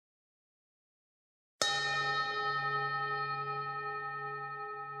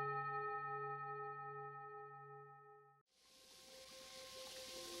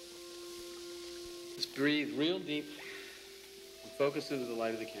Just breathe real deep and focus into the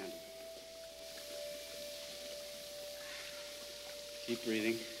light of the candle. Keep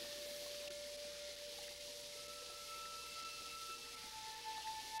breathing.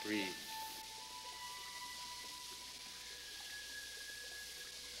 Breathe.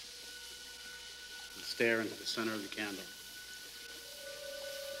 And stare into the center of the candle.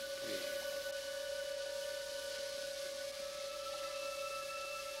 Breathe.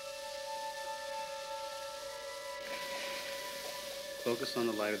 Focus on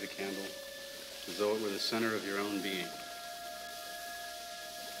the light of the candle as though it were the center of your own being.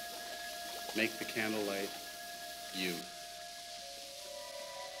 Make the candle light you.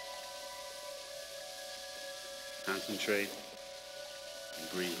 Concentrate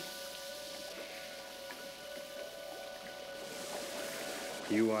and breathe.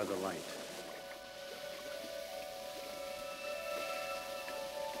 You are the light.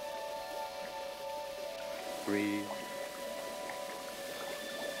 Breathe.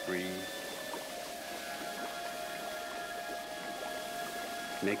 Breathe.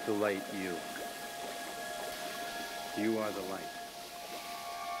 Make the light you. You are the light.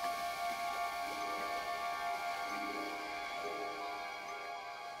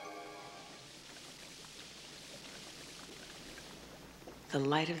 The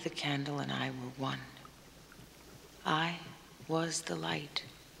light of the candle and I were one. I was the light.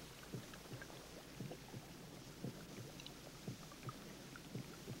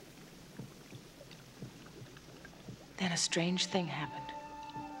 Then a strange thing happened.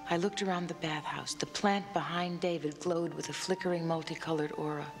 I looked around the bathhouse. The plant behind David glowed with a flickering, multicolored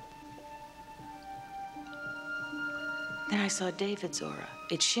aura. Then I saw David's aura.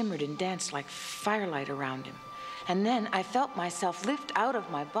 It shimmered and danced like firelight around him. And then I felt myself lift out of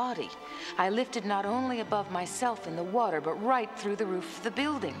my body. I lifted not only above myself in the water, but right through the roof of the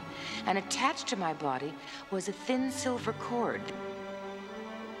building. And attached to my body was a thin silver cord.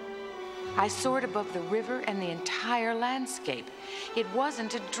 I soared above the river and the entire landscape. It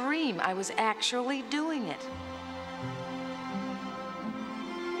wasn't a dream. I was actually doing it.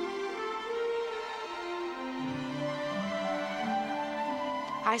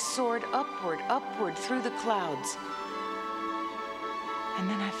 I soared upward, upward through the clouds. And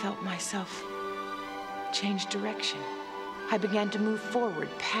then I felt myself change direction. I began to move forward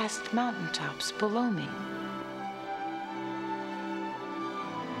past mountaintops below me.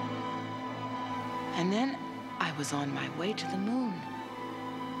 And then I was on my way to the moon.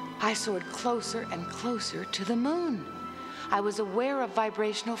 I soared closer and closer to the moon. I was aware of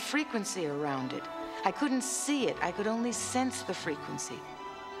vibrational frequency around it. I couldn't see it. I could only sense the frequency.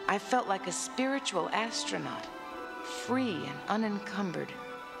 I felt like a spiritual astronaut, free and unencumbered.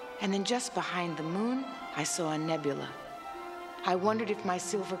 And then just behind the moon, I saw a nebula. I wondered if my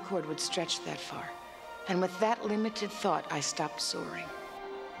silver cord would stretch that far. And with that limited thought, I stopped soaring.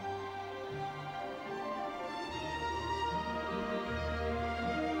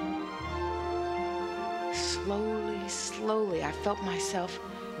 Slowly, slowly, I felt myself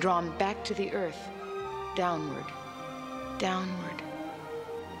drawn back to the earth, downward, downward.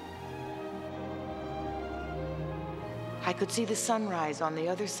 I could see the sunrise on the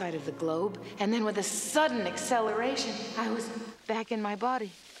other side of the globe, and then with a sudden acceleration, I was back in my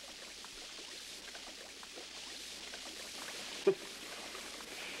body.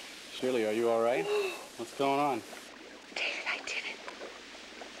 Shirley, are you all right? What's going on? David, I did it.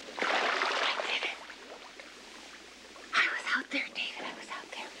 I did it. I was out there, David. I was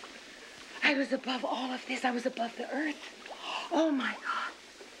out there. I was above all of this. I was above the earth. Oh, my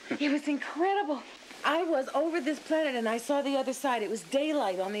God. It was incredible. I was over this planet, and I saw the other side. It was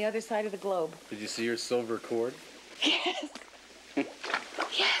daylight on the other side of the globe. Did you see your silver cord? Yes.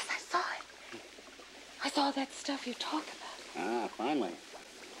 Yes, I saw it. I saw that stuff you talk about. Ah, finally.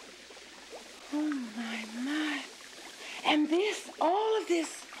 Oh, my. And this, all of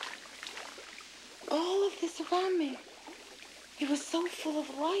this around me, it was so full of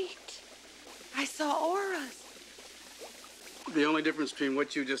light. I saw auras. The only difference between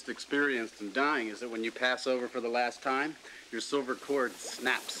what you just experienced and dying is that when you pass over for the last time, your silver cord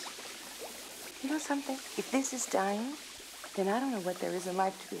snaps. You know something? If this is dying, then I don't know what there is in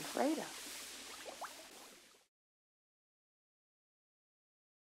life to be afraid of.